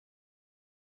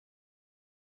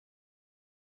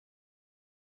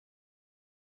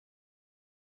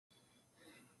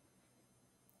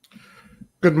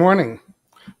Good morning.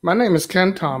 My name is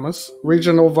Ken Thomas,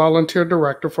 Regional Volunteer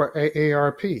Director for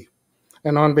AARP.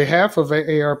 And on behalf of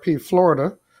AARP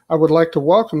Florida, I would like to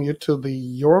welcome you to the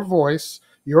Your Voice,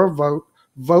 Your Vote,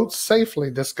 Vote Safely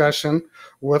discussion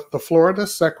with the Florida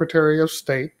Secretary of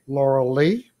State, Laurel,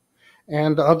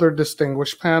 and other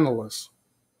distinguished panelists.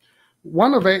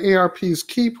 One of AARP's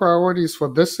key priorities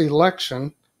for this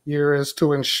election year is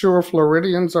to ensure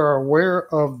Floridians are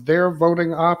aware of their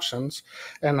voting options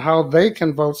and how they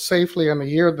can vote safely in a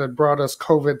year that brought us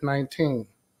COVID-19.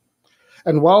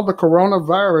 And while the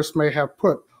coronavirus may have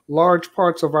put large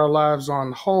parts of our lives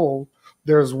on hold,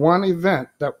 there's one event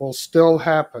that will still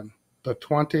happen, the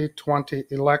 2020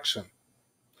 election.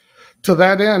 To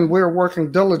that end, we're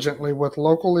working diligently with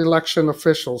local election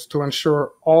officials to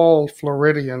ensure all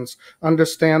Floridians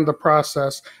understand the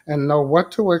process and know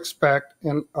what to expect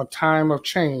in a time of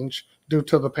change due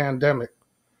to the pandemic.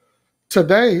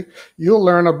 Today, you'll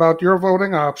learn about your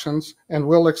voting options, and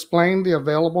we'll explain the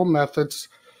available methods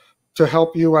to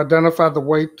help you identify the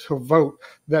way to vote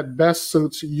that best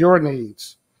suits your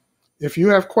needs. If you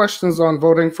have questions on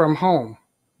voting from home,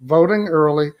 voting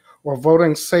early, or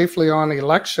voting safely on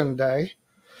election day,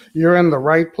 you're in the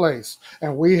right place.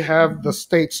 And we have the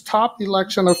state's top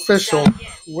election official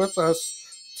with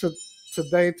us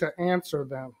today to answer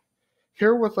them.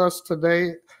 Here with us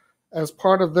today as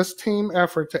part of this team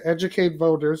effort to educate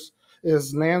voters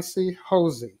is Nancy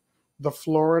Hosey, the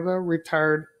Florida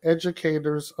Retired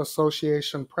Educators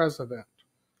Association president.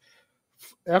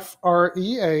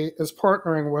 FREA is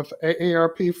partnering with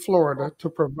AARP Florida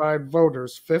to provide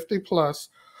voters 50 plus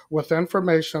with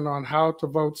information on how to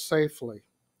vote safely.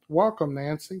 Welcome,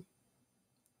 Nancy.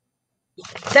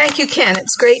 Thank you, Ken.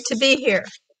 It's great to be here.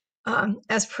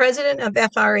 As president of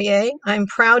FREA, I'm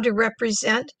proud to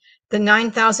represent the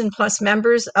 9,000 plus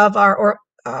members of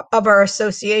our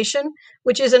association,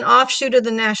 which is an offshoot of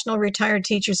the National Retired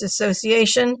Teachers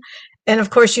Association. And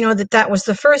of course, you know that was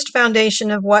the first foundation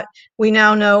of what we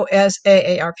now know as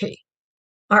AARP.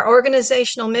 Our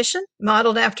organizational mission,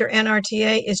 modeled after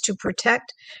NRTA, is to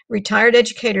protect retired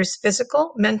educators'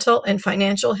 physical, mental, and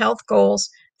financial health goals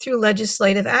through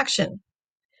legislative action.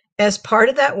 As part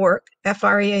of that work,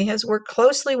 FREA has worked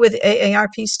closely with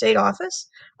AARP State Office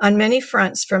on many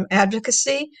fronts, from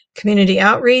advocacy, community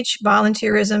outreach,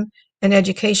 volunteerism, and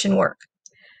education work.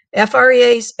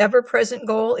 FREA's ever-present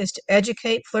goal is to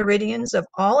educate Floridians of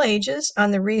all ages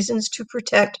on the reasons to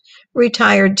protect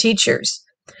retired teachers.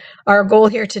 Our goal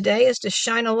here today is to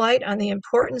shine a light on the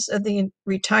importance of the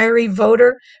retiree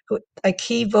voter, a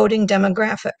key voting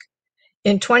demographic.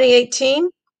 In 2018,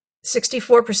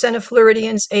 64% of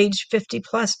Floridians aged 50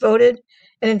 plus voted,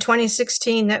 and in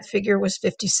 2016, that figure was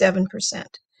 57%.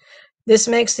 This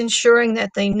makes ensuring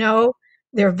that they know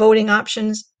their voting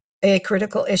options a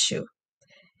critical issue.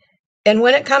 And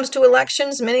when it comes to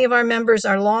elections, many of our members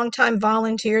are longtime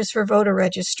volunteers for voter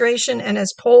registration and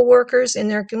as poll workers in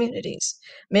their communities,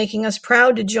 making us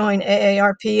proud to join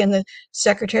AARP and the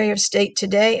Secretary of State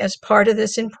today as part of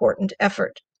this important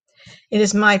effort. It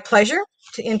is my pleasure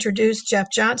to introduce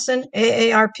Jeff Johnson,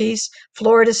 AARP's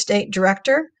Florida State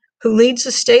Director, who leads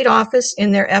the state office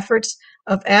in their efforts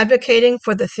of advocating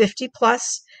for the 50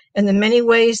 plus and the many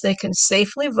ways they can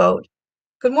safely vote.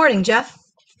 Good morning, Jeff.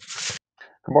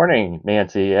 Good morning,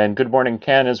 Nancy, and good morning,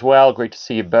 Ken, as well. Great to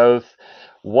see you both.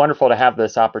 Wonderful to have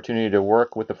this opportunity to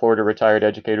work with the Florida Retired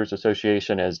Educators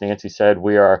Association. As Nancy said,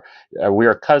 we are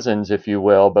cousins, if you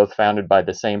will, both founded by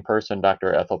the same person,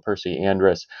 Dr. Ethel Percy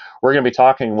Andrus. We're going to be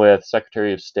talking with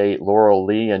Secretary of State Laurel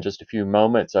in just a few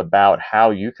moments about how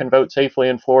you can vote safely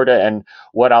in Florida. And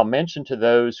what I'll mention to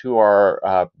those who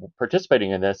are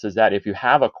participating in this is that if you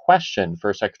have a question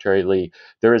for Secretary Lee,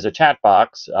 there is a chat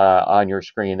box on your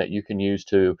screen that you can use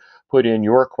to put in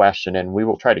your question, and we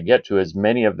will try to get to as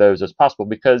many of those as possible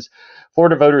because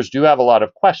Florida voters do have a lot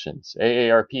of questions.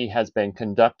 AARP has been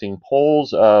conducting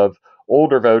polls of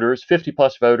older voters, 50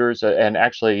 plus voters, and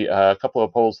actually a couple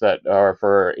of polls that are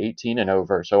for 18 and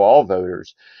over, so all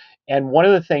voters. And one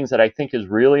of the things that I think is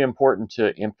really important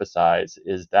to emphasize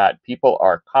is that people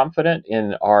are confident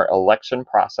in our election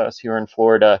process here in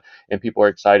Florida, and people are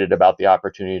excited about the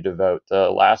opportunity to vote. The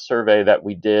last survey that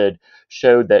we did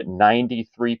showed that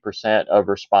 93% of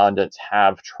respondents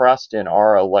have trust in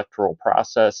our electoral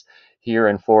process here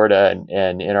in Florida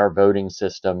and in our voting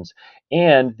systems.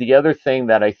 And the other thing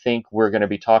that I think we're going to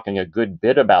be talking a good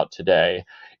bit about today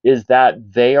is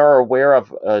that they are aware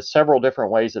of several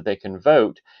different ways that they can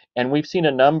vote. And we've seen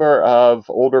a number of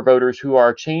older voters who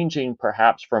are changing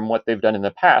perhaps from what they've done in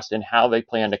the past and how they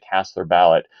plan to cast their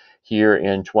ballot here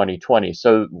in 2020.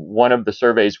 So one of the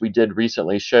surveys we did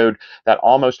recently showed that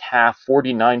almost half,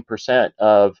 49%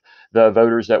 of the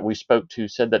voters that we spoke to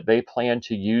said that they plan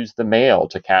to use the mail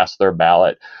to cast their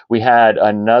ballot. We had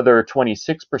another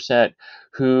 26%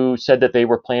 who said that they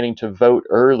were planning to vote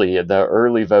early, the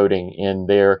early voting in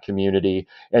their community.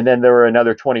 And then there were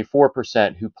another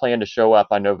 24% who plan to show up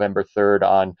on November 3rd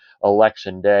on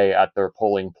election day at their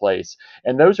polling place.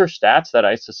 And those are stats that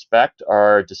I suspect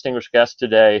our distinguished guest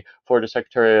today, Florida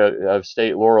Secretary of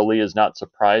State Laurel Lee, is not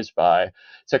surprised by.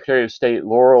 Secretary of State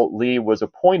Laurel Lee was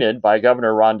appointed by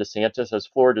Governor Ron DeSantis as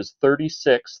Florida's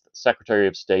 36th Secretary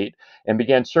of State and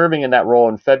began serving in that role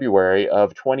in February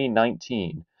of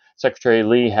 2019. Secretary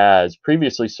Lee has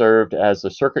previously served as the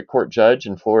circuit court judge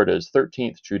in Florida's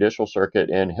 13th Judicial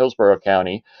Circuit in Hillsborough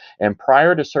County, and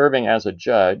prior to serving as a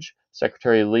judge,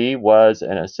 Secretary Lee was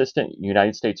an assistant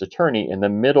United States attorney in the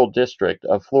Middle District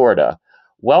of Florida.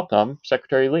 Welcome,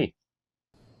 Secretary Lee.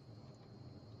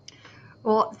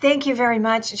 Well, thank you very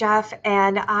much, Jeff,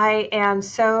 and I am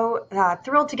so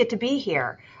thrilled to get to be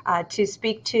here to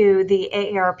speak to the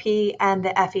AARP and the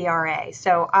FERA.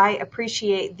 So I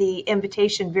appreciate the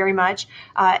invitation very much,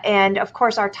 and of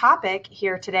course our topic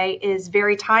here today is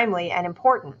very timely and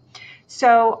important.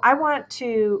 So I want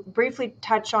to briefly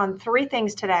touch on three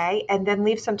things today and then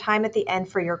leave some time at the end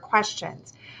for your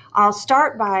questions. I'll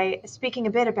start by speaking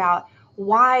a bit about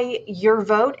why your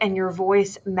vote and your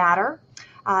voice matter.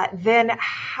 Then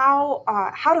how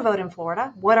to vote in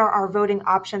Florida, what are our voting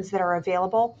options that are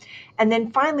available, and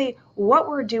then finally what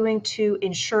we're doing to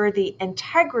ensure the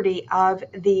integrity of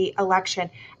the election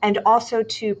and also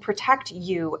to protect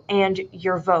you and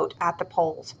your vote at the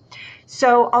polls.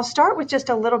 So I'll start with just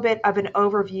a little bit of an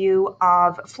overview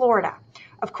of Florida.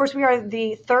 Of course, we are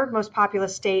the third most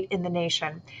populous state in the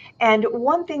nation. And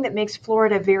one thing that makes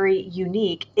Florida very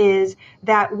unique is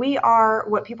that we are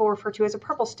what people refer to as a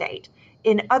purple state.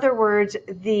 In other words,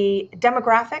 the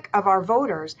demographic of our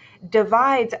voters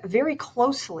divides very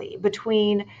closely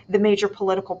between the major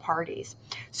political parties.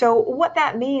 So what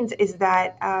that means is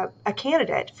that a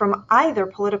candidate from either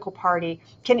political party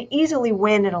can easily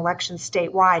win an election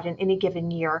statewide in any given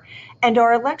year. And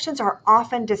our elections are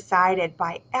often decided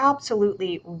by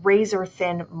absolutely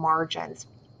razor-thin margins.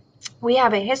 We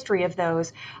have a history of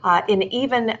those in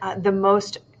even the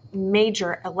most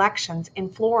major elections in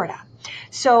Florida.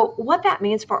 So what that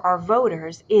means for our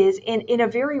voters is in a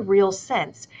very real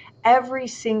sense, every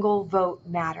single vote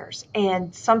matters.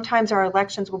 And sometimes our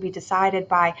elections will be decided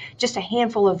by just a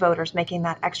handful of voters making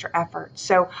that extra effort.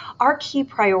 So our key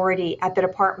priority at the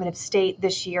Department of State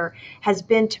this year has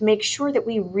been to make sure that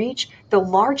we reach the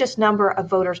largest number of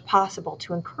voters possible,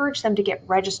 to encourage them to get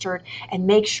registered and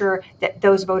make sure that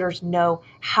those voters know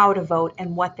how to vote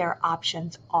and what their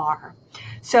options are.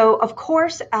 So of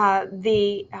course,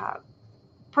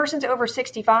 persons over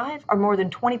 65 are more than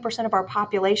 20% of our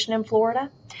population in Florida,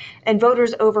 and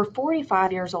voters over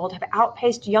 45 years old have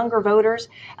outpaced younger voters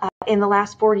in the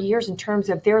last 40 years in terms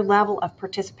of their level of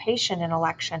participation in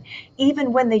election,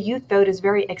 even when the youth vote is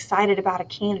very excited about a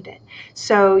candidate.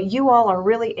 So you all are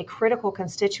really a critical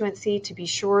constituency to be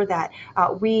sure that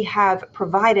we have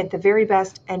provided the very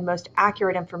best and most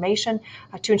accurate information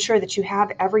to ensure that you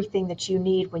have everything that you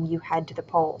need when you head to the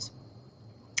polls.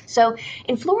 So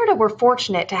in Florida, we're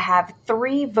fortunate to have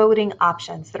three voting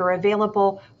options that are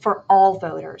available for all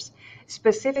voters.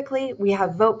 Specifically, we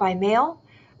have vote by mail,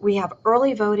 we have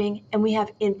early voting, and we have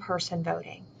in-person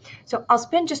voting. So I'll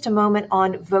spend just a moment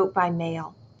on vote by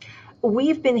mail.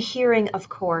 We've been hearing, of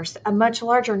course, a much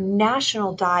larger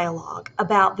national dialogue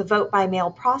about the vote by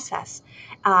mail process.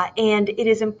 And it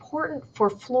is important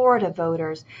for Florida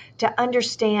voters to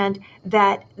understand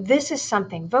that this is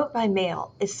something, vote by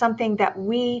mail is something that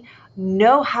we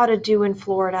know how to do in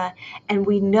Florida, and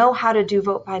we know how to do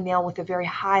vote by mail with a very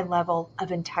high level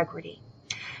of integrity.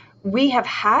 We have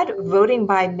had voting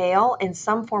by mail in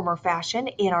some form or fashion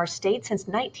in our state since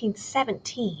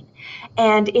 1917,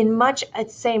 and in much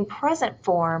its same present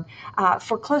form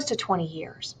for close to 20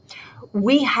 years.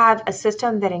 We have a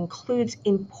system that includes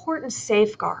important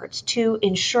safeguards to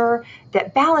ensure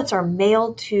that ballots are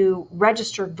mailed to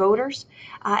registered voters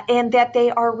and that they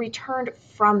are returned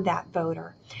from that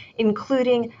voter.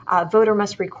 including voter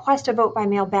must request a vote by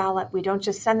mail ballot. We don't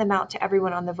just send them out to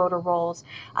everyone on the voter rolls.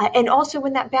 And also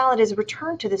when that ballot is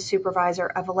returned to the supervisor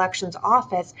of elections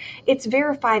office, it's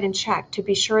verified and checked to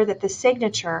be sure that the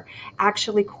signature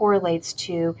actually correlates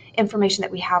to information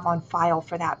that we have on file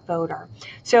for that voter.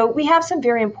 So we have some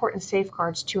very important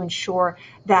safeguards to ensure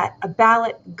that a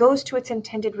ballot goes to its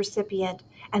intended recipient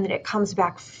and that it comes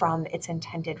back from its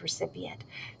intended recipient.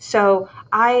 So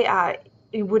I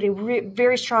would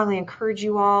very strongly encourage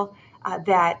you all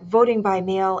that voting by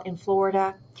mail in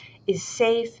Florida is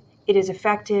safe, it is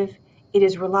effective, it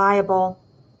is reliable.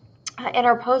 And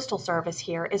our postal service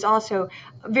here is also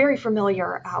very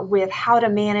familiar with how to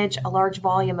manage a large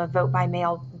volume of vote by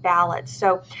mail ballots.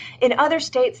 So in other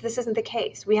states, this isn't the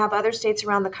case. We have other states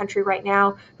around the country right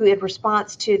now who, in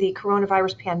response to the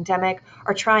coronavirus pandemic,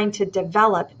 are trying to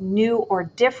develop new or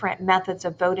different methods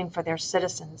of voting for their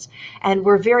citizens. And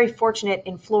we're very fortunate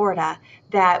in Florida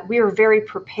that we are very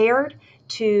prepared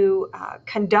to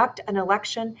conduct an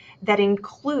election that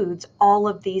includes all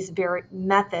of these very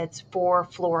methods for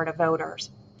Florida voters.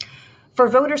 For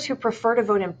voters who prefer to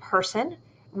vote in person,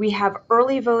 we have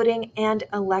early voting and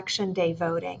election day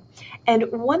voting.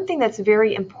 And one thing that's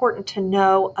very important to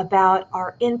know about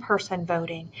our in-person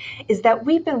voting is that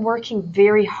we've been working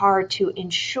very hard to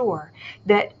ensure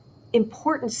that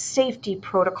important safety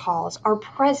protocols are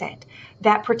present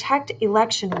that protect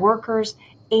election workers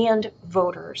and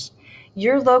voters.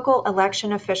 Your local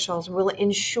election officials will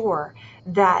ensure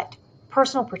that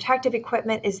personal protective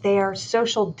equipment is there,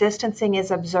 social distancing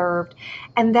is observed,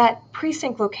 and that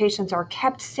precinct locations are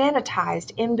kept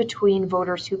sanitized in between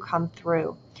voters who come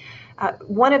through.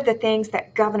 One of the things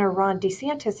that Governor Ron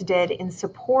DeSantis did in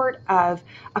support of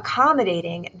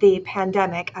accommodating the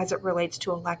pandemic as it relates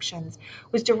to elections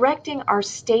was directing our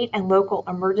state and local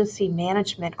emergency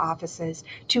management offices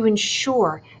to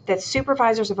ensure that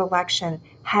supervisors of election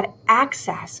had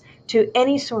access to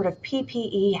any sort of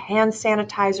PPE, hand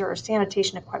sanitizer, or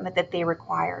sanitation equipment that they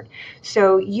required.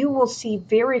 So you will see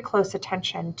very close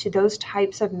attention to those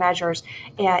types of measures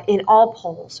in all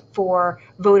polls for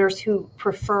voters who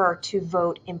prefer to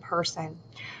vote in person.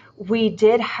 We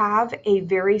did have a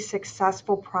very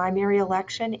successful primary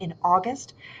election in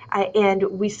August, and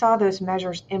we saw those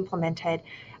measures implemented.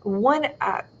 One,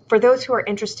 for those who are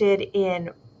interested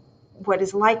in what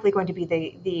is likely going to be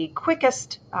the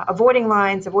quickest, avoiding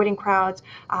lines, avoiding crowds,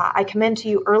 I commend to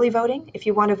you early voting if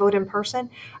you want to vote in person.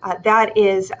 That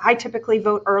is, I typically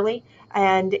vote early,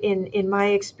 and in my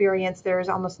experience, there's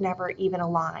almost never even a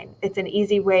line. It's an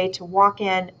easy way to walk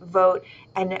in, vote,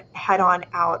 and head on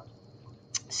out.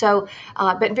 So,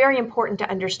 but very important to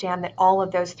understand that all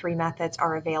of those three methods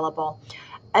are available.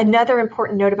 Another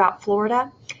important note about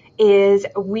Florida is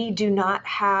we do not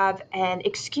have an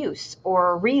excuse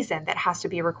or a reason that has to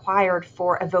be required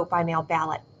for a vote by mail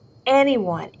ballot.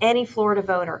 Anyone, any Florida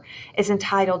voter is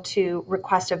entitled to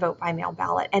request a vote by mail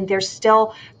ballot, and there's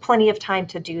still plenty of time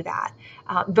to do that.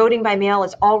 Voting by mail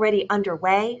is already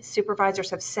underway.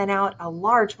 Supervisors have sent out a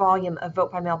large volume of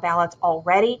vote by mail ballots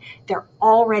already. They're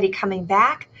already coming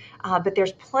back. But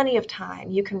there's plenty of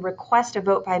time. You can request a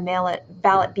vote by mail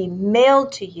ballot be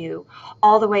mailed to you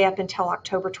all the way up until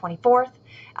October 24th,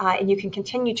 and you can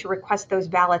continue to request those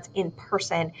ballots in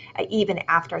person even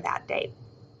after that date.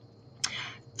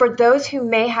 For those who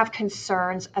may have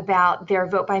concerns about their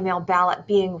vote by mail ballot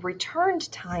being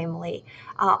returned timely,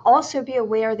 also be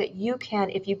aware that you can,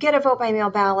 if you get a vote by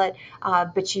mail ballot,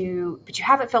 but you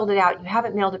haven't filled it out, you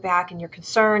haven't mailed it back, and you're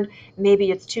concerned maybe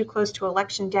it's too close to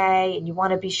election day and you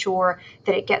want to be sure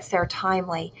that it gets there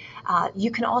timely,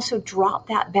 you can also drop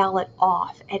that ballot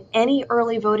off at any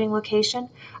early voting location.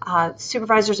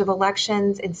 Supervisors of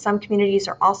elections in some communities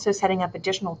are also setting up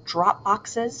additional drop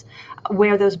boxes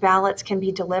where those ballots can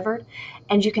be delivered,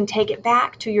 and you can take it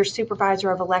back to your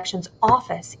supervisor of elections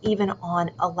office even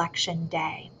on election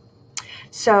day.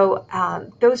 So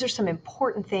those are some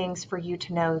important things for you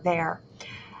to know there.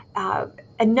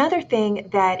 Another thing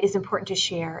that is important to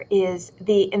share is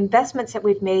the investments that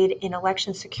we've made in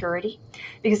election security,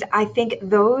 because I think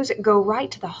those go right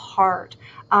to the heart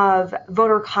of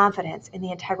voter confidence in the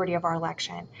integrity of our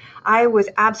election. I was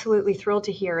absolutely thrilled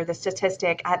to hear the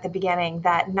statistic at the beginning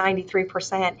that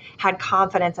 93% had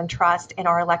confidence and trust in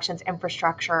our elections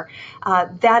infrastructure.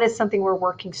 That is something we're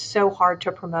working so hard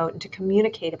to promote and to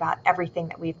communicate about everything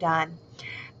that we've done.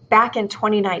 Back in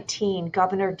 2019,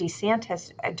 Governor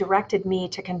DeSantis directed me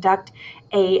to conduct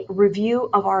a review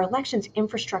of our elections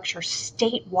infrastructure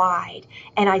statewide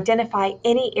and identify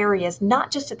any areas,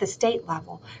 not just at the state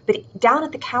level, but down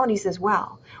at the counties as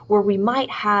well, where we might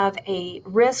have a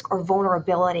risk or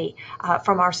vulnerability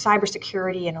from our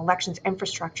cybersecurity and elections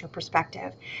infrastructure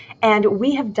perspective. And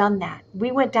we have done that.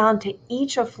 We went down to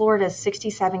each of Florida's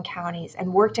 67 counties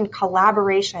and worked in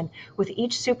collaboration with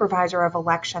each supervisor of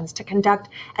elections to conduct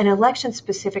an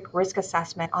election-specific risk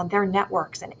assessment on their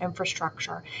networks and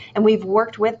infrastructure. And we've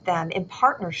worked with them in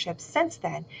partnership since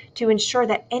then to ensure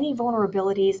that any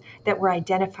vulnerabilities that were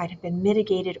identified have been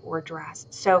mitigated or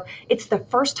addressed. So it's the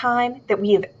first time that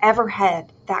we have ever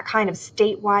had that kind of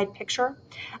statewide picture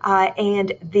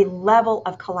and the level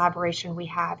of collaboration we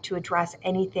have to address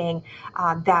anything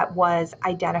that was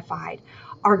identified.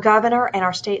 Our governor and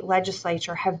our state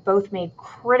legislature have both made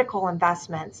critical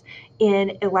investments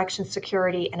in election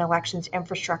security and elections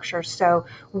infrastructure. So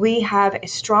we have a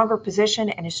stronger position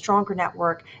and a stronger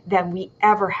network than we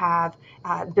ever have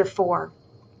before.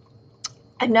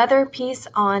 Another piece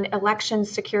on election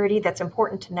security that's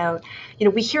important to note,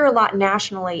 we hear a lot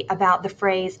nationally about the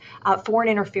phrase foreign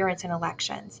interference in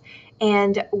elections.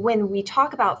 And when we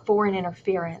talk about foreign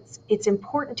interference, it's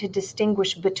important to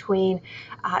distinguish between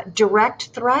direct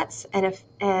threats and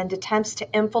attempts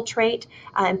to infiltrate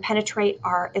and penetrate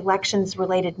our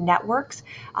elections-related networks.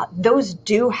 Those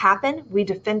do happen. We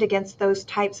defend against those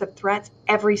types of threats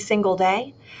every single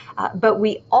day. But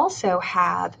we also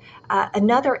have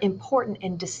another important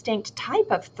and distinct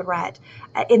type of threat,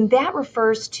 and that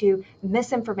refers to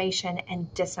misinformation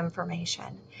and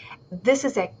disinformation. This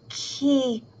is a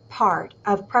key part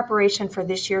of preparation for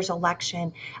this year's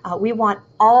election. We want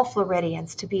all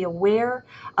Floridians to be aware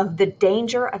of the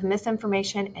danger of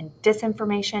misinformation and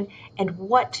disinformation and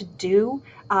what to do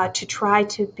to try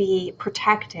to be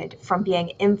protected from being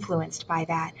influenced by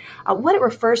that. What it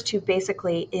refers to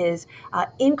basically is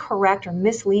incorrect or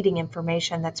misleading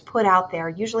information that's put out there,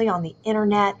 usually on the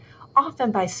internet,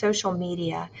 often by social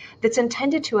media, that's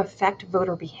intended to affect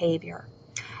voter behavior.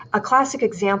 A classic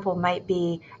example might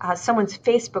be someone's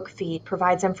Facebook feed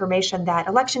provides information that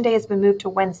Election Day has been moved to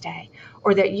Wednesday,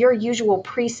 or that your usual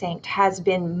precinct has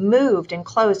been moved and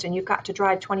closed and you've got to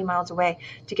drive 20 miles away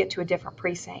to get to a different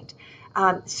precinct.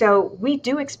 So we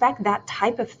do expect that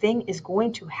type of thing is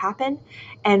going to happen.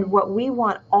 And what we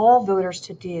want all voters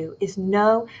to do is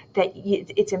know that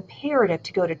it's imperative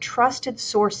to go to trusted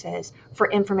sources for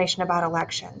information about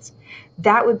elections.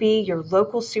 That would be your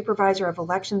local supervisor of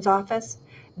elections office,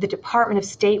 the Department of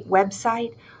State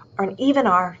website, or even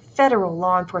our federal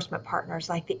law enforcement partners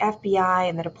like the FBI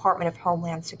and the Department of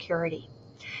Homeland Security.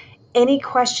 Any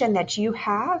question that you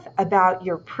have about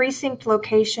your precinct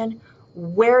location,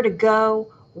 where to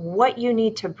go, what you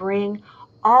need to bring,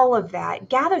 all of that,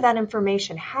 gather that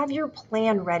information, have your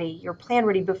plan ready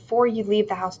before you leave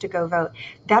the house to go vote.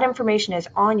 That information is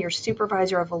on your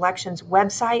Supervisor of Elections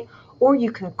website, or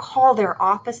you can call their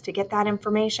office to get that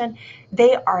information.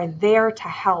 They are there to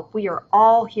help. We are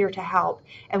all here to help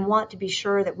and want to be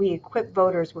sure that we equip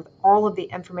voters with all of the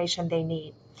information they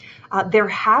need. There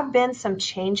have been some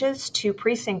changes to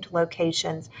precinct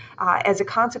locations as a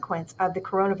consequence of the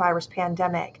coronavirus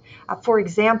pandemic. For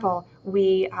example,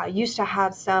 we used to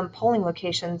have some polling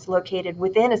locations located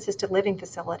within assisted living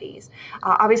facilities.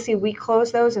 Obviously, we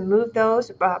closed those and moved those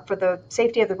for the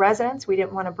safety of the residents. We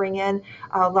didn't want to bring in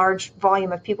a large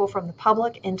volume of people from the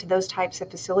public into those types of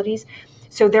facilities.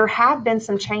 So there have been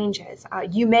some changes.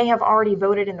 You may have already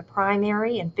voted in the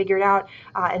primary and figured out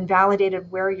and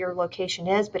validated where your location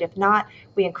is, but if not,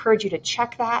 we encourage you to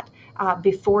check that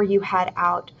before you head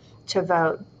out to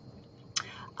vote.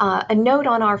 A note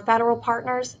on our federal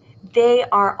partners: they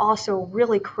are also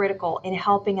really critical in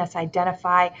helping us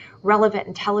identify relevant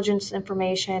intelligence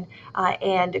information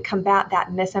and combat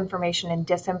that misinformation and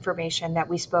disinformation that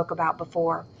we spoke about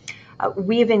before.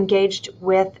 We've engaged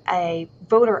with a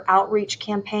voter outreach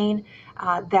campaign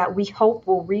that we hope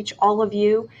will reach all of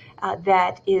you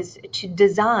that is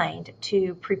designed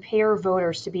to prepare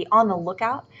voters to be on the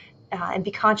lookout and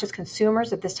be conscious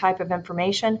consumers of this type of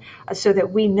information so that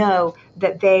we know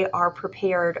that they are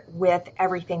prepared with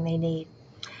everything they need.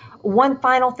 One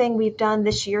final thing we've done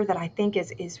this year that I think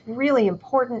is really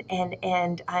important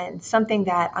and something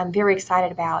that I'm very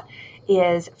excited about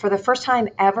is, for the first time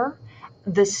ever,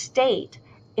 the state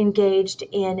engaged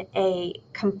in a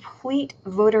complete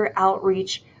voter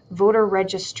outreach, voter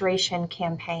registration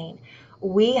campaign.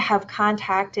 We have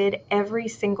contacted every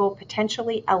single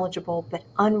potentially eligible but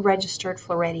unregistered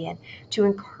Floridian to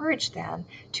encourage them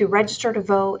to register to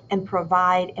vote and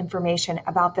provide information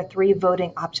about the 3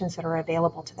 voting options that are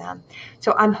available to them.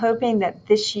 So I'm hoping that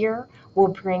this year will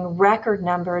bring record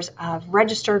numbers of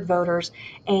registered voters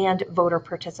and voter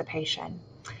participation.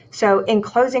 So in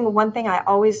closing, one thing I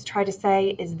always try to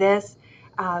say is this: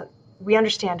 we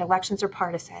understand elections are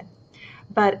partisan,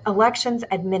 but elections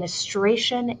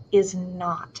administration is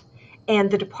not. And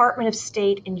the Department of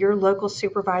State and your local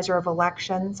supervisor of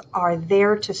elections are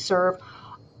there to serve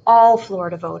all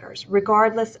Florida voters,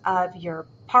 regardless of your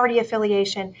party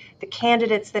affiliation, the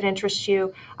candidates that interest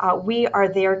you. We are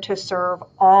there to serve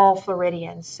all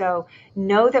Floridians. So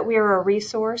know that we are a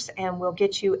resource, and we'll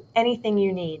get you anything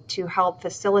you need to help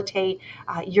facilitate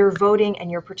your voting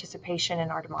and your participation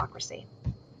in our democracy.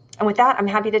 And with that, I'm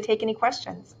happy to take any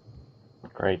questions.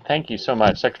 Great. Thank you so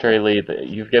much, Secretary Lee.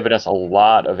 You've given us a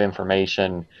lot of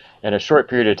information in a short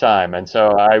period of time, and so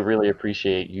I really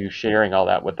appreciate you sharing all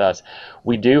that with us.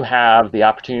 We do have the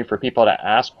opportunity for people to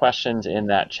ask questions in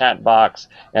that chat box,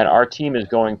 and our team is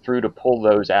going through to pull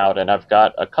those out, and I've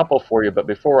got a couple for you. But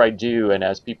before I do, and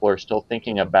as people are still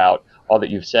thinking about all that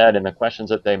you've said and the questions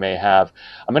that they may have,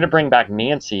 I'm going to bring back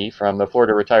Nancy from the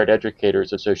Florida Retired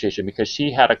Educators Association, because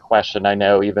she had a question. I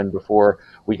know even before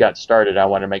we got started, I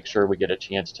want to make sure we get a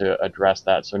chance to address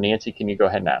that. So Nancy, can you go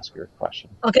ahead and ask your question?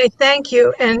 Okay, thank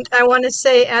you. And I want to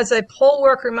say, as a poll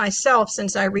worker myself,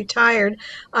 since I retired,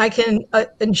 I can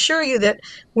assure you that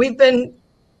we've been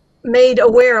made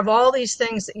aware of all these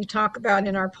things that you talk about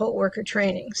in our poll worker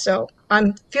training. So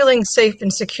I'm feeling safe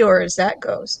and secure as that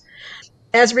goes.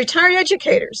 As retired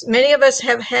educators, many of us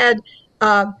have had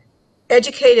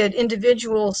educated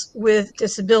individuals with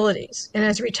disabilities. And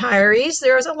as retirees,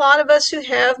 there's a lot of us who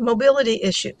have mobility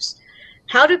issues.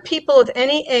 How do people of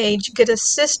any age get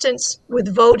assistance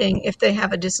with voting if they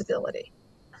have a disability?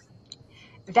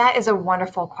 That is a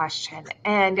wonderful question.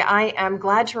 And I am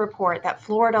glad to report that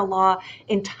Florida law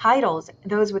entitles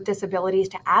those with disabilities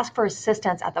to ask for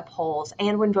assistance at the polls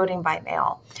and when voting by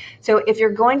mail. So if you're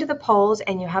going to the polls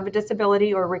and you have a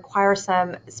disability or require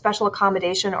some special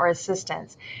accommodation or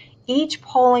assistance, each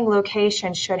polling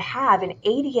location should have an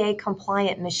ADA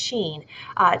compliant machine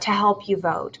to help you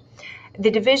vote. The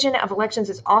Division of Elections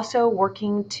is also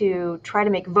working to try to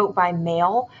make vote by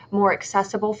mail more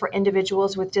accessible for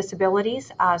individuals with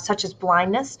disabilities, such as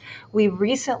blindness. We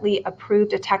recently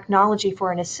approved a technology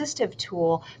for an assistive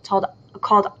tool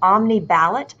called Omni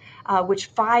Ballot, which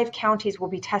 5 counties will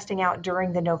be testing out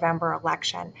during the November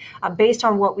election. Based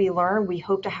on what we learn, we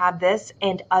hope to have this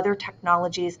and other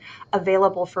technologies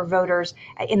available for voters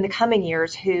in the coming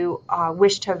years who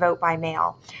wish to vote by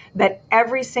mail. But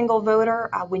every single voter,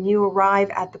 when you arrive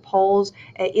at the polls,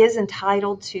 is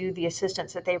entitled to the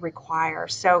assistance that they require.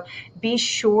 So be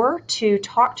sure to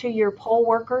talk to your poll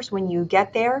workers when you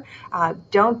get there.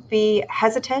 Don't be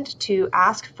hesitant to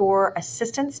ask for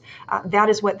assistance. That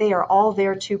is what they are all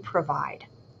there to provide.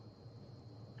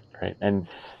 Great. And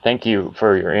thank you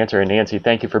for your answer. And Nancy,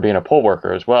 thank you for being a poll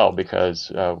worker as well,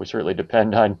 because we certainly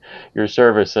depend on your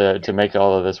service to make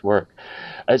all of this work.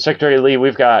 Secretary Lee,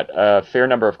 we've got a fair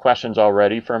number of questions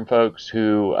already from folks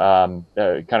who kind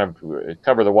of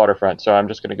cover the waterfront. So I'm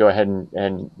just going to go ahead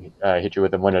and hit you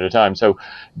with them one at a time. So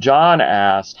John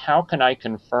asked, how can I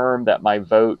confirm that my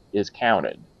vote is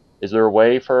counted? Is there a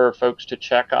way for folks to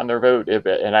check on their vote?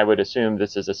 And I would assume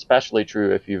this is especially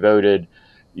true if you voted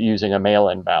using a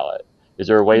mail-in ballot. Is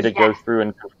there a way to go through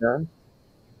and confirm?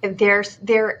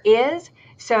 There is.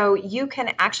 So you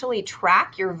can actually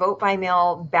track your vote by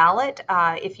mail ballot.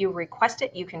 If you request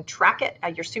it, you can track it.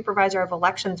 Your supervisor of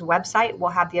elections website will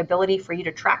have the ability for you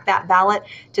to track that ballot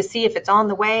to see if it's on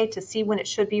the way, to see when it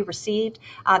should be received.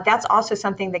 That's also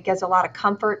something that gives a lot of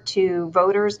comfort to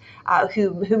voters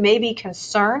who may be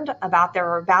concerned about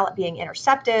their ballot being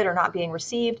intercepted or not being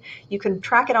received. You can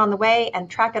track it on the way and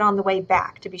track it on the way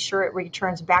back to be sure it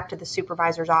returns back to the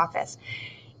supervisor's office.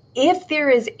 If there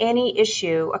is any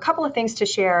issue, a couple of things to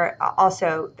share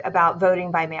also about voting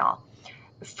by mail.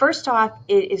 First off,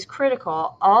 it is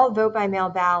critical, all vote by mail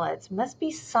ballots must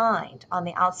be signed on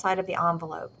the outside of the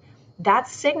envelope. That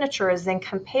signature is then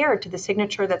compared to the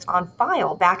signature that's on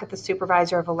file back at the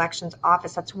supervisor of elections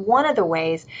office. That's one of the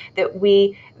ways that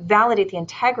we validate the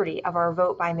integrity of our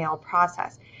vote by mail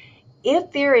process.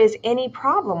 If there is any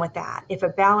problem with that, if a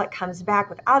ballot comes back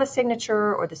without a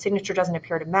signature or the signature doesn't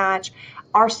appear to match,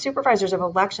 our supervisors of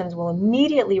elections will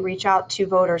immediately reach out to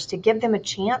voters to give them a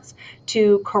chance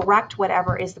to correct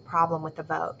whatever is the problem with the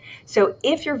vote. So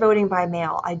if you're voting by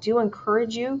mail, I do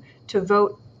encourage you to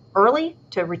vote early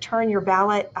to return your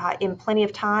ballot in plenty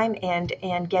of time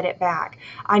and get it back.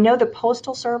 I know the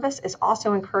Postal Service is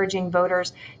also encouraging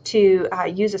voters to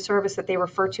use a service that they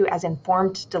refer to as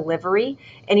informed delivery.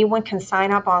 Anyone can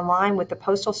sign up online with the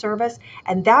Postal Service,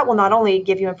 and that will not only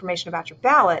give you information about your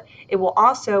ballot, it will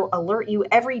also alert you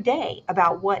every day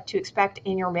about what to expect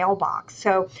in your mailbox.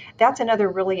 So that's another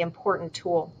really important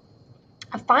tool.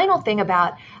 A final thing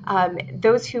about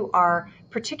those who are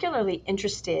particularly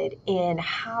interested in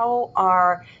how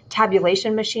our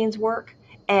tabulation machines work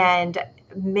and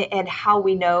how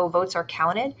we know votes are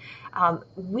counted.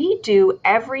 We do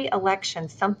every election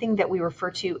something that we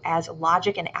refer to as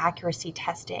logic and accuracy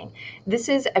testing. This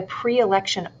is a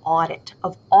pre-election audit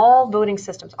of all voting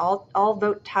systems, all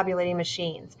vote tabulating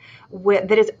machines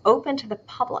that is open to the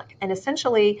public. And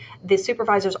essentially, the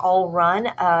supervisors all run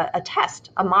a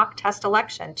test, a mock test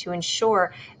election to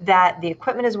ensure that the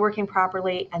equipment is working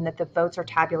properly and that the votes are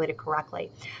tabulated correctly.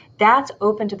 That's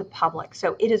open to the public.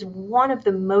 So it is one of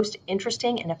the most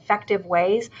interesting and effective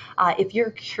ways. If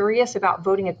you're curious about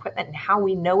voting equipment and how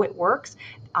we know it works,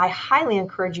 I highly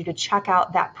encourage you to check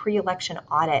out that pre-election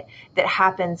audit that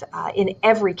happens in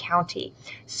every county.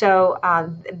 So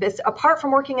apart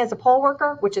from working as a poll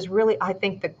worker, which is really, I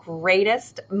think, the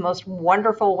greatest, most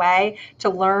wonderful way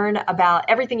to learn about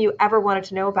everything you ever wanted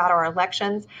to know about our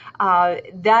elections,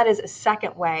 that is a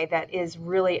second way that is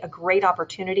really a great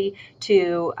opportunity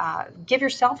to give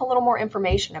yourself a little more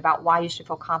information about why you should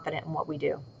feel confident in what we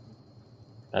do.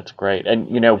 That's great.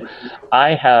 And, you know,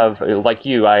 I have, like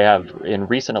you, I have in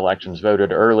recent elections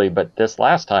voted early, but this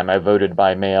last time I voted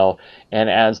by mail. And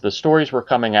as the stories were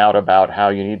coming out about how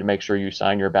you need to make sure you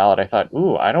sign your ballot, I thought,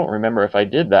 ooh, I don't remember if I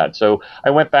did that. So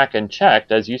I went back and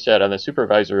checked. As you said, on the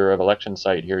supervisor of election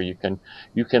site here, you can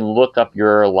look up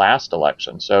your last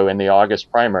election. So in the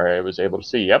August primary, I was able to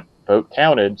see, yep, vote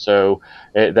counted. So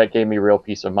that gave me real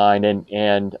peace of mind.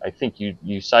 And I think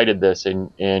you cited this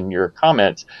in your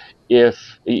comments.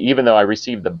 If even though I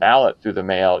received the ballot through the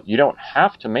mail, you don't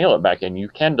have to mail it back in. You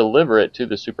can deliver it to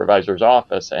the supervisor's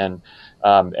office, and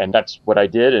that's what I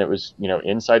did. And it was, you know,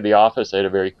 inside the office. They had a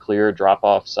very clear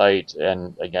drop-off site,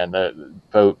 and again, the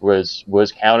vote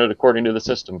was counted according to the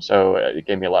system. So it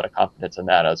gave me a lot of confidence in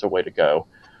that as a way to go.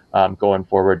 Going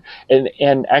forward.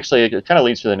 And actually, it kind of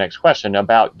leads to the next question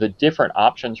about the different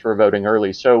options for voting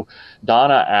early. So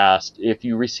Donna asked if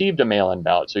you received a mail-in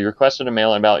ballot. So you requested a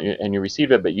mail-in ballot and you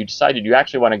received it, but you decided you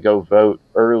actually want to go vote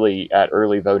early at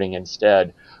early voting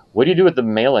instead. What do you do with the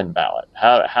mail-in ballot?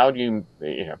 How do you,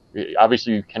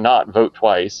 obviously you cannot vote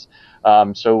twice.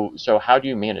 So how do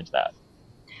you manage that?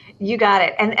 You got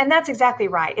it. And that's exactly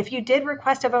right. If you did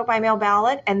request a vote by mail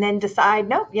ballot and then decide,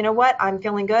 no, you know what, I'm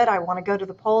feeling good, I want to go to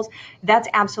the polls, that's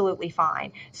absolutely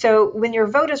fine. So when your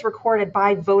vote is recorded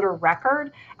by voter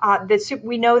record,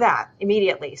 we know that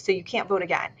immediately, so you can't vote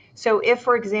again. So if,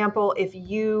 for example, if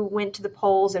you went to the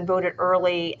polls and voted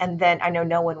early, and then I know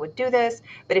no one would do this,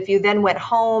 but if you then went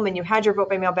home and you had your vote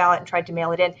by mail ballot and tried to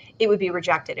mail it in, it would be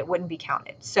rejected. It wouldn't be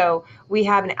counted. So we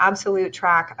have an absolute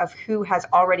track of who has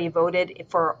already voted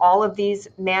for all of these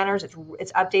manners.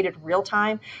 It's updated real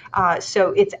time.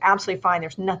 So it's absolutely fine.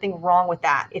 There's nothing wrong with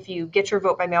that. If you get your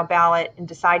vote by mail ballot and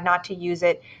decide not to use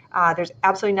it, there's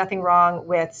absolutely nothing wrong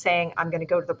with saying, I'm going to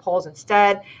go to the polls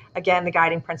instead. Again, the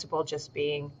guiding principle just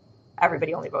being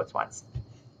everybody only votes once.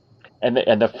 And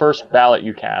the first ballot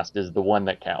you cast is the one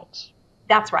that counts.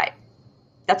 That's right.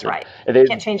 That's right. You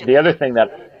can't change it. The other thing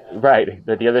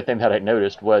that I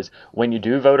noticed was when you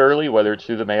do vote early, whether it's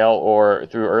through the mail or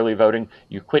through early voting,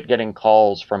 you quit getting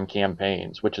calls from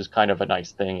campaigns, which is kind of a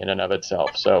nice thing in and of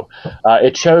itself. So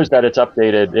it shows that it's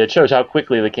updated. It shows how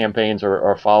quickly the campaigns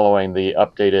are following the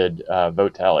updated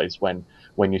vote tallies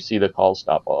when you see the calls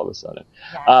stop all of a sudden.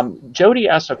 Yes. Jody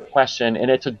asked a question,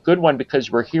 and it's a good one because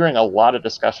we're hearing a lot of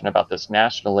discussion about this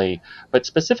nationally, but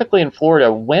specifically in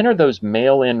Florida, when are those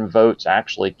mail-in votes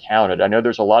actually counted? I know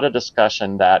there's a lot of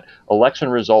discussion that election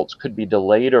results could be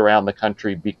delayed around the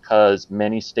country because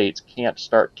many states can't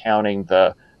start counting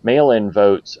the mail-in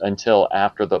votes until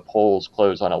after the polls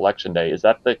close on election day. Is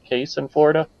that the case in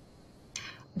Florida?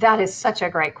 That is such a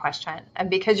great question, and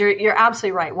because you're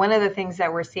absolutely right. One of the things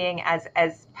that we're seeing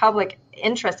as public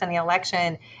interest in the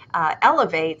election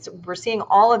elevates, we're seeing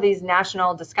all of these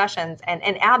national discussions,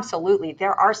 and absolutely,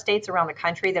 there are states around the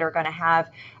country that are going to have,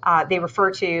 they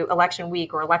refer to election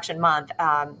week or election month.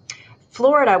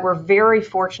 Florida, we're very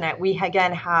fortunate. We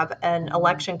again have an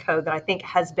election code that I think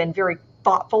has been very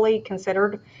thoughtfully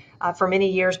considered for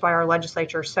many years by our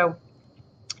legislature. So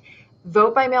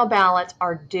vote by mail ballots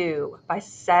are due by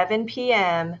 7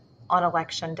 p.m. on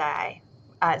election day.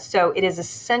 So it is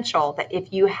essential that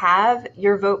if you have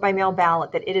your vote by mail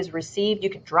ballot, that it is received. You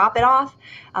can drop it off,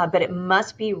 but it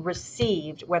must be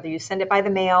received, whether you send it by the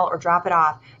mail or drop it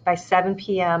off, by 7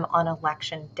 p.m. on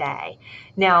election day.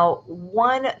 Now,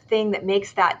 one thing that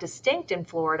makes that distinct in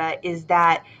Florida is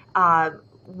that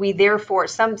we therefore,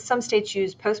 some states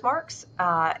use postmarks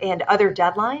and other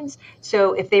deadlines.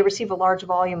 So if they receive a large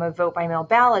volume of vote by mail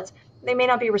ballots, they may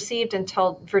not be received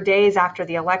until for days after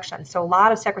the election. So a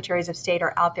lot of secretaries of state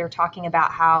are out there talking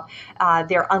about how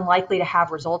they're unlikely to have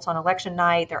results on election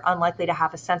night. They're unlikely to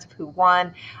have a sense of who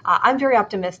won. I'm very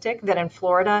optimistic that in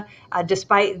Florida,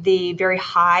 despite the very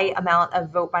high amount of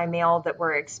vote by mail that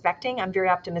we're expecting, I'm very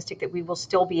optimistic that we will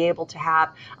still be able to have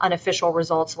unofficial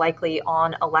results likely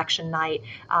on election night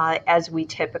as we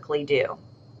typically do.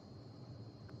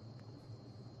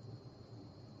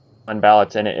 On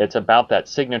ballots, and it's about that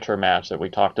signature match that we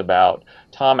talked about.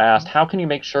 Tom asked, how can you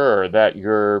make sure that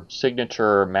your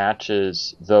signature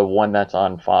matches the one that's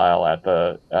on file at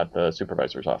the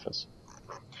supervisor's office?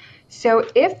 So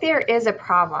if there is a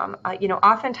problem,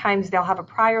 oftentimes they'll have a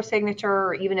prior signature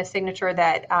or even a signature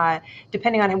that,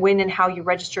 depending on when and how you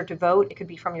registered to vote, it could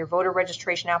be from your voter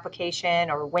registration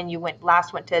application or when you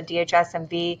last went to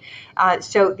DHS-MV.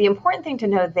 So the important thing to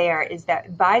know there is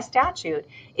that by statute,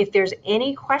 if there's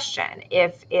any question,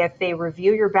 if they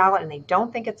review your ballot and they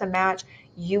don't think it's a match,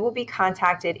 you will be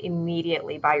contacted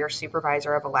immediately by your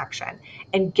supervisor of election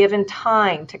and given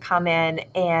time to come in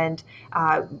and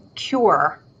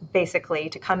basically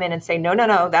to come in and say,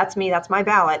 no, that's me, that's my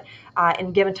ballot,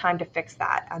 and given time to fix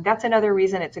that. That's another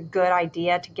reason it's a good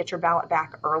idea to get your ballot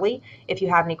back early if you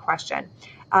have any question.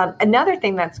 Another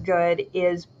thing that's good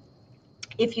is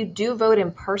if you do vote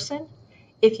in person,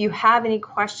 if you have any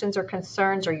questions or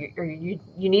concerns or you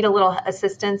need a little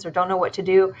assistance or don't know what to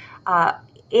do,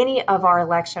 any of our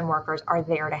election workers are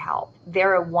there to help.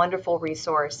 They're a wonderful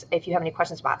resource if you have any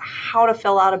questions about how to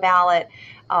fill out a ballot,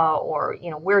 or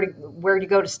where to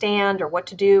go to stand or what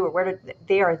to do, or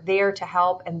they are there to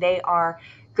help, and they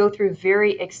go through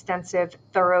very extensive,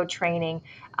 thorough training,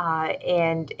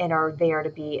 and are there to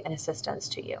be an assistance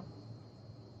to you.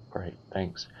 Great,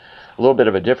 thanks. A little bit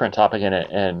of a different topic in it,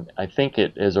 and I think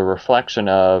it is a reflection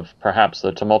of perhaps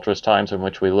the tumultuous times in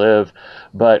which we live.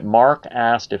 But Mark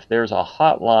asked if there's a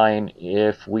hotline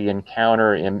if we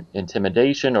encounter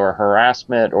intimidation or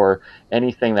harassment or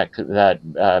anything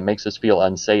that makes us feel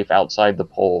unsafe outside the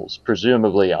polls,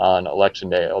 presumably on election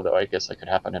day, although I guess that could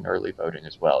happen in early voting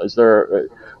as well. Is there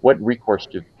what recourse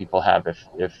do people have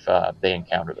if they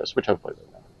encounter this, which hopefully they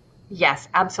don't? Yes,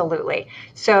 absolutely.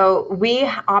 So we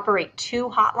operate two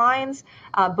hotlines,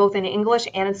 both in English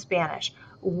and in Spanish.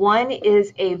 One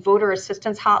is a voter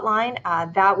assistance hotline.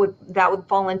 That would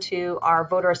fall into our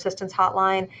voter assistance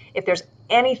hotline. If there's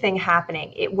anything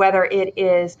happening, whether it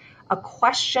is a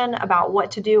question about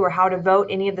what to do or how to vote,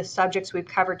 any of the subjects we've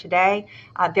covered today,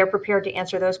 they're prepared to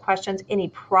answer those questions. Any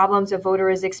problems a voter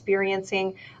is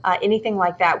experiencing, anything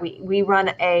like that, we run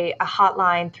a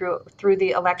hotline through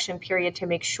the election period to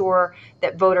make sure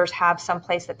that voters have some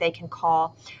place that they can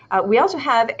call. We also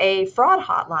have a fraud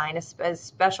hotline, a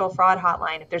special fraud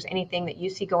hotline, if there's anything that you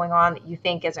see going on that you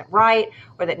think isn't right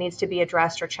or that needs to be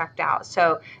addressed or checked out.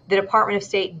 So the Department of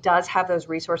State does have those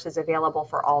resources available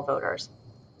for all voters.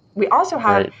 We also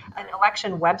have an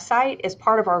election website as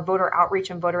part of our voter outreach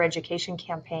and voter education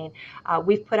campaign.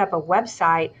 We've put up a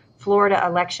website,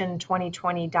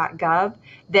 floridaelection2020.gov,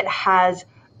 that has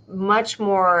much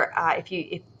more,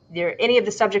 if any of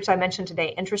the subjects I mentioned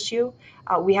today interest you,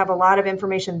 we have a lot of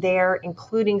information there,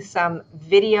 including some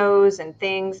videos and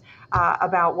things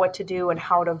about what to do and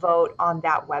how to vote on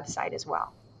that website as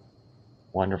well.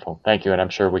 Wonderful. Thank you. And I'm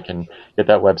sure we can get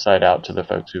that website out to the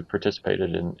folks who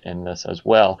participated in this as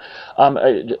well.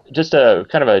 Just a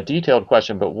kind of a detailed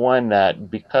question, but one that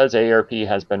because AARP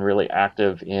has been really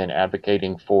active in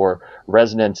advocating for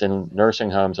residents in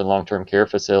nursing homes and long-term care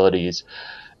facilities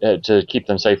to keep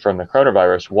them safe from the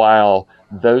coronavirus, while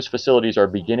those facilities are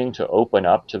beginning to open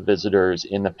up to visitors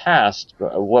in the past,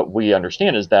 what we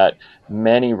understand is that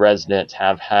many residents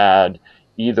have had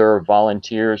either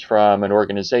volunteers from an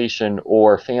organization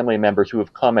or family members who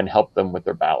have come and helped them with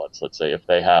their ballots. Let's say if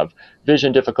they have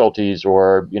vision difficulties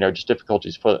or just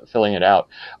difficulties filling it out.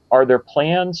 Are there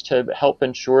plans to help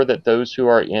ensure that those who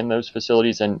are in those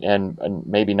facilities and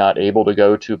maybe not able to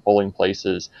go to polling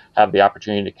places have the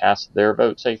opportunity to cast their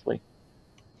vote safely?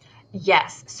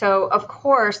 Yes. So, of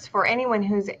course, for anyone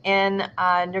who's in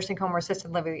a nursing home or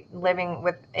assisted living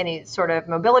with any sort of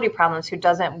mobility problems who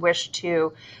doesn't wish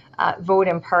to vote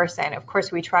in person, of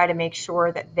course, we try to make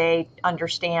sure that they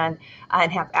understand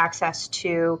and have access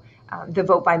to the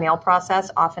vote by mail process.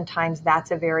 Oftentimes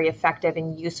that's a very effective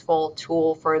and useful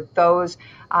tool for those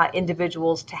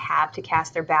individuals to have to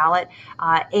cast their ballot.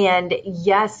 And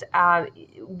yes,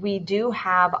 we do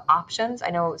have options. I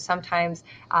know sometimes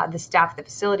the staff at the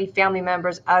facility, family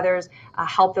members, others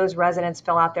help those residents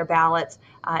fill out their ballots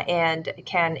and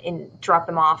can drop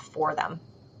them off for them.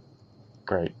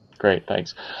 Great. Great,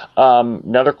 thanks.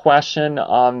 Another question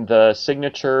on the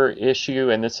signature issue,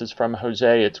 and this is from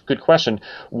Jose. It's a good question.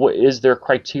 Is there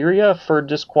criteria for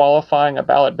disqualifying a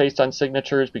ballot based on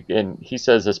signatures? And he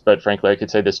says this, but frankly, I could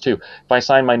say this too. If I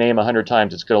sign my name 100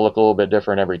 times, it's going to look a little bit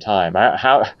different every time.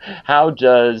 How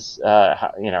do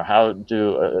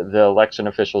the election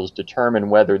officials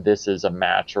determine whether this is a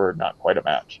match or not quite a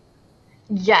match?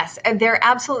 Yes, and there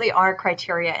absolutely are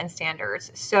criteria and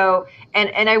standards. So,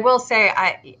 and I will say,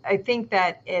 I think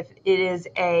that if it is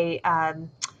a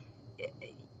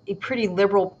pretty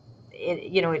liberal,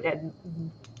 a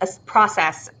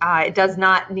process, it does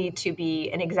not need to be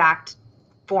an exact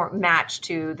match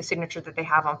to the signature that they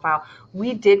have on file.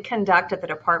 We did conduct at the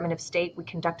Department of State, we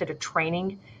conducted a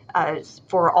training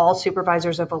for all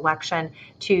supervisors of election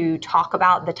to talk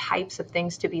about the types of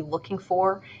things to be looking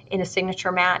for in a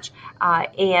signature match.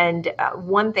 And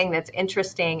one thing that's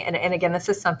interesting, and again, this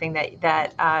is something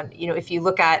that if you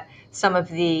look at some of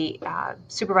the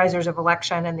supervisors of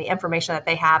election and the information that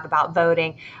they have about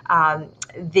voting,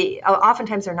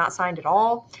 oftentimes they're not signed at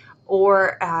all,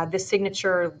 or the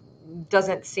signature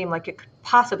doesn't seem like it could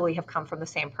possibly have come from the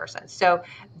same person. So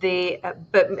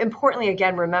but importantly,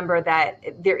 again, remember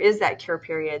that there is that cure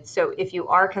period. So if you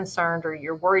are concerned or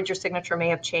you're worried your signature may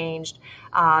have changed,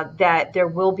 that there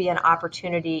will be an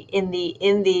opportunity in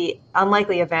the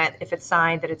unlikely event, if it's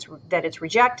signed that it's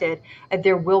rejected,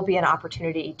 there will be an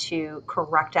opportunity to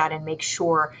correct that and make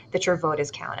sure that your vote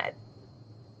is counted.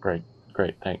 Great,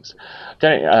 thanks.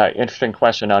 Danny, interesting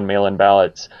question on mail-in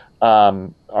ballots.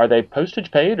 Are they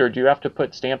postage paid, or do you have to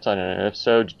put stamps on it? And if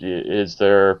so, is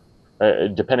there,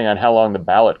 depending on how long the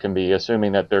ballot can be,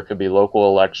 assuming that there could be local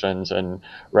elections and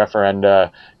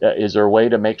referenda, is there a way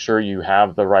to make sure you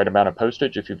have the right amount of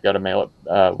postage if you've got to mail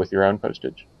it with your own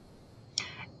postage?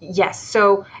 Yes.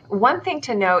 So one thing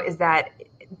to know is that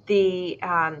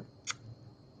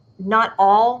not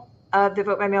all of the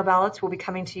vote by mail ballots will be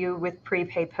coming to you with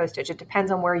prepaid postage. It depends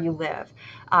on where you live.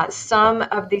 Some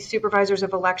of the supervisors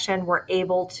of election were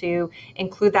able to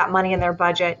include that money in their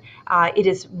budget. It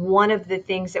is one of the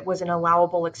things that was an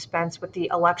allowable expense with the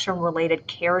election-related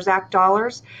CARES Act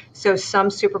dollars. So some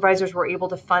supervisors were able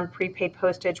to fund prepaid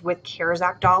postage with CARES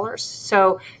Act dollars.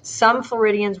 So some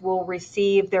Floridians will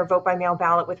receive their vote by mail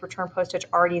ballot with return postage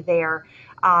already there,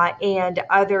 and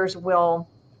others will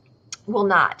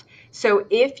not. So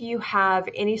if you have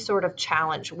any sort of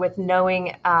challenge with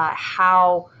knowing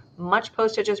how much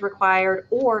postage is required,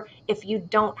 or if you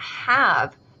don't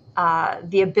have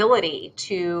the ability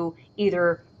to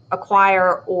either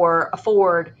acquire or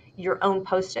afford your own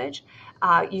postage,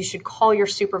 you should call your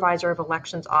supervisor of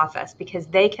elections office, because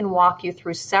they can walk you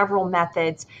through several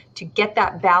methods to get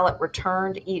that ballot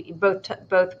returned,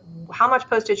 both how much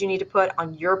postage you need to put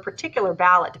on your particular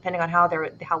ballot, depending on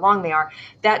how long they are.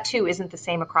 That too isn't the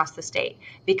same across the state,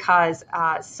 because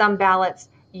some ballots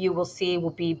you will see will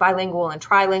be bilingual and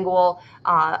trilingual.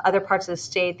 Other parts of the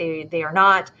state, they are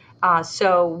not.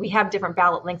 So we have different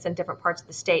ballot links in different parts of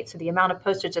the state. So the amount of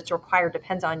postage that's required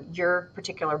depends on your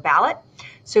particular ballot.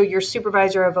 So your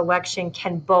supervisor of election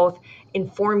can both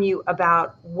inform you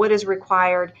about what is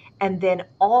required and then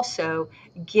also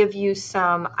give you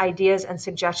some ideas and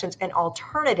suggestions and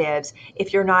alternatives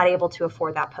if you're not able to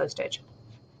afford that postage.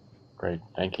 Great,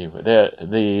 thank you.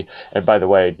 And by the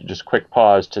way, just quick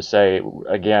pause to say,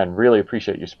 again, really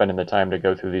appreciate you spending the time to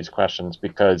go through these questions,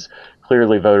 because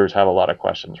clearly voters have a lot of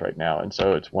questions right now, and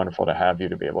so it's wonderful to have you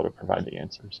to be able to provide the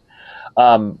answers.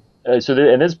 And this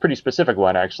is a pretty specific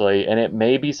one, actually, and it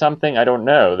may be something, I don't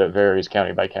know, that varies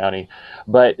county by county,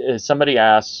 but somebody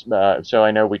asked, so I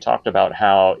know we talked about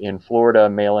how in Florida,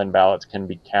 mail-in ballots can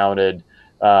be counted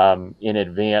in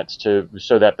advance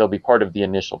so that they'll be part of the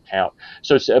initial count.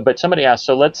 But somebody asked,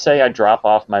 so let's say I drop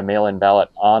off my mail-in ballot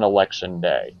on election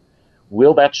day.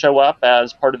 Will that show up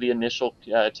as part of the initial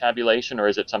tabulation, or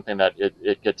is it something that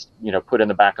it gets put in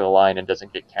the back of the line and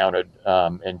doesn't get counted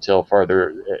until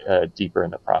further deeper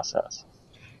in the process?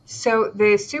 So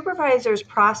the supervisors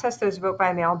process those vote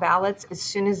by mail ballots as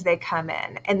soon as they come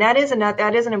in. And that is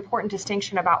an important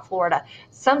distinction about Florida.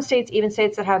 Some states, even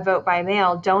states that have vote by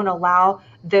mail, don't allow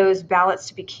those ballots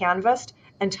to be canvassed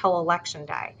until election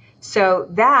day. So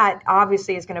that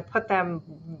obviously is going to put them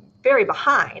very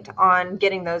behind on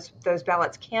getting those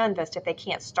ballots canvassed if they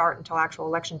can't start until actual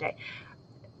election day.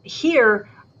 Here,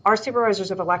 our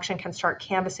supervisors of election can start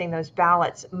canvassing those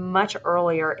ballots much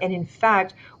earlier. And in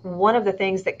fact, one of the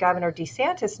things that Governor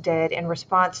DeSantis did in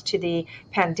response to the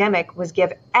pandemic was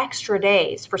give extra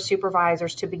days for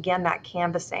supervisors to begin that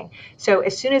canvassing. So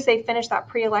as soon as they finish that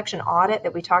pre-election audit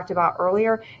that we talked about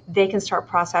earlier, they can start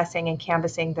processing and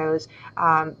canvassing those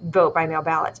vote by mail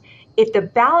ballots. If the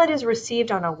ballot is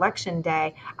received on election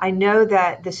day, I know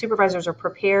that the supervisors are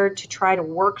prepared to try to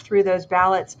work through those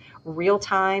ballots real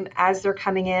time as they're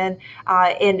coming in.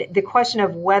 And the question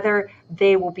of whether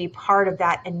they will be part of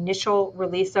that initial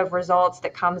release of results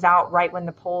that comes out right when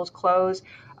the polls close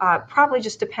probably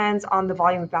just depends on the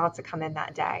volume of ballots that come in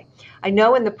that day. I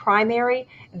know in the primary,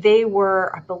 they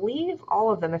were, I believe all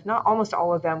of them, if not almost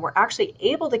all of them, were actually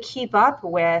able to keep up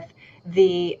with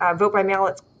the vote by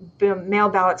mail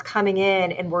ballots coming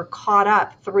in, and were caught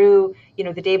up through,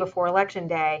 the day before election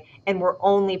day, and we're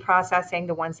only processing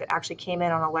the ones that actually came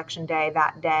in on election day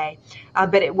that day.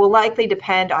 But it will likely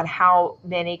depend on how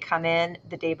many come in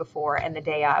the day before and the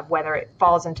day of, whether it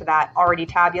falls into that already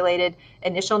tabulated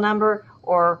initial number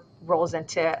or rolls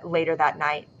into later that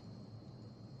night.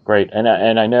 Great. And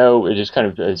I know, just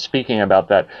kind of speaking about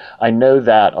that, I know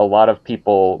that a lot of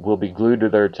people will be glued to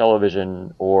their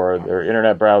television or their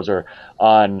internet browser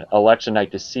on election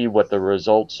night to see what the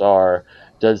results are.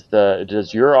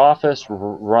 Does your office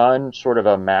run sort of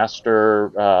a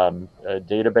master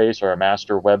database or a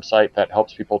master website that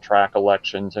helps people track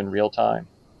elections in real time?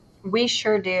 We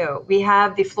sure do. We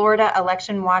have the Florida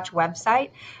Election Watch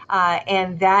website,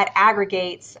 and that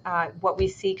aggregates what we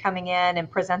see coming in and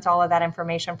presents all of that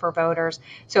information for voters.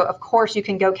 So, of course, you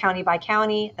can go county by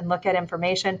county and look at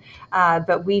information,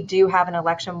 but we do have an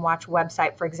Election Watch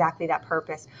website for exactly that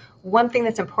purpose. One thing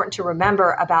that's important to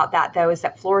remember about that, though, is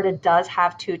that Florida does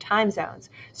have 2 time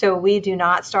zones. So we do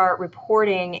not start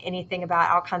reporting anything about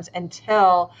outcomes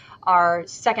until our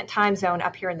second time zone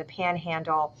up here in the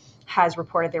Panhandle has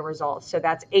reported their results. So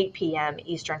that's 8 p.m.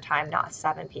 Eastern time, not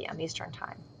 7 p.m. Eastern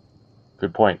time.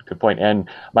 Good point. Good point. And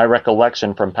my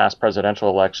recollection from past presidential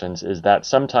elections is that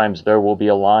sometimes there will be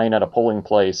a line at a polling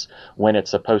place when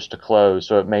it's supposed to close.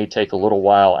 So it may take a little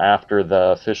while after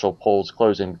the official polls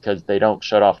closing, because they don't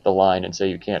shut off the line and say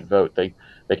you can't vote. They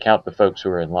count the folks who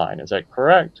are in line. Is that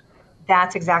correct?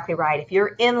 That's exactly right. If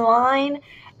you're in line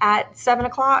at 7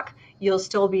 o'clock, you'll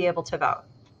still be able to vote.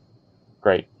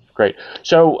 Great. Great.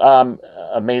 So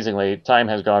amazingly, time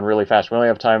has gone really fast. We only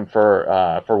have time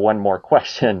for one more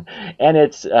question, and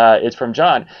it's from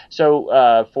John.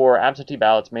 So for absentee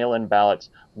ballots, mail-in ballots,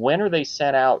 when are they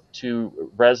sent out to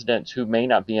residents who may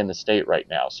not be in the state right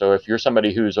now? So if you're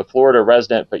somebody who's a Florida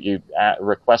resident but you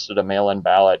requested a mail-in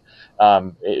ballot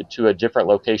to a different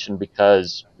location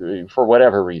because for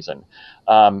whatever reason,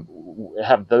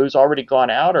 have those already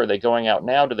gone out? Are they going out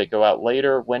now? Do they go out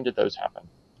later? When did those happen?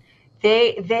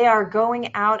 They are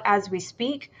going out as we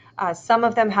speak. Some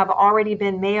of them have already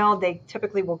been mailed. They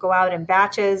typically will go out in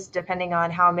batches depending on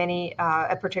how many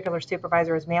a particular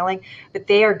supervisor is mailing, but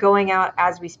they are going out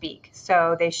as we speak.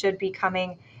 So they should be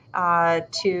coming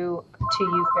to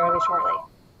you fairly shortly.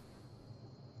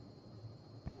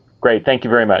 Great, thank you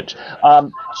very much.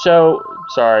 So,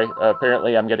 sorry,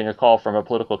 apparently I'm getting a call from a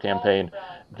political campaign.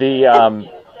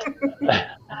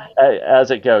 As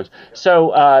it goes.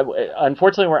 So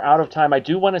unfortunately, we're out of time. I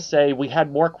do want to say we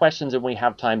had more questions than we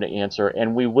have time to answer,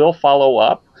 and we will follow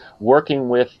up working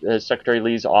with Secretary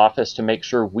Lee's office to make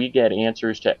sure we get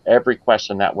answers to every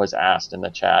question that was asked in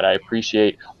the chat. I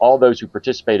appreciate all those who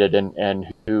participated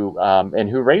and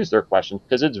who raised their questions,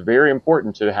 because it's very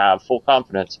important to have full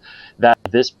confidence that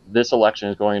this election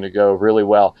is going to go really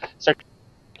well.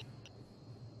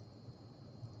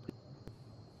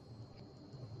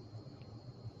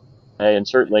 And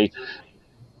certainly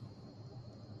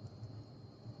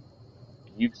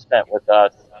you've spent with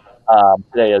us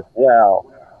today as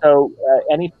well. So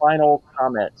any final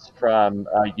comments from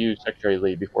you, Secretary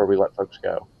Lee, before we let folks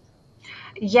go?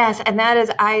 Yes, and that is,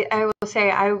 I will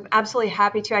say, I'm absolutely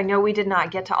happy to. I know we did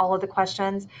not get to all of the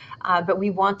questions, but we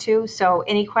want to. So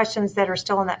any questions that are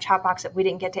still in that chat box that we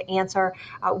didn't get to answer,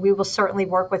 we will certainly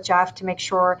work with Jeff to make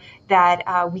sure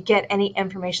that we get any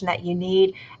information that you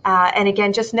need. And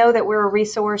again, just know that we're a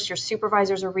resource. Your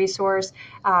supervisor's a resource.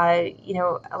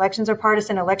 Elections are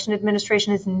partisan. Election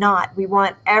administration is not. We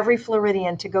want every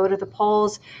Floridian to go to the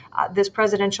polls this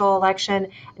presidential election,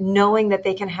 knowing that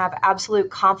they can have absolute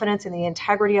confidence in the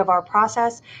integrity of our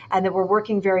process, and that we're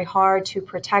working very hard to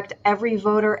protect every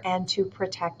voter and to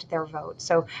protect their vote.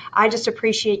 So I just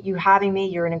appreciate you having me.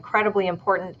 You're an incredibly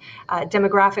important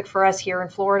demographic for us here in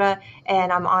Florida,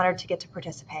 and I'm honored to get to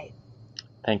participate.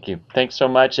 Thank you. Thanks so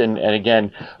much. And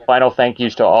again, final thank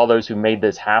yous to all those who made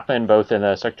this happen, both in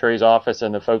the Secretary's office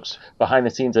and the folks behind the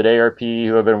scenes at AARP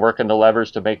who have been working the levers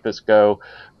to make this go.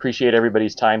 Appreciate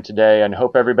everybody's time today, and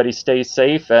hope everybody stays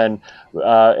safe and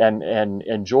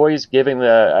enjoys giving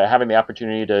having the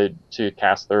opportunity to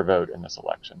cast their vote in this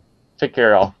election. Take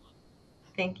care, all.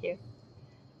 Thank you.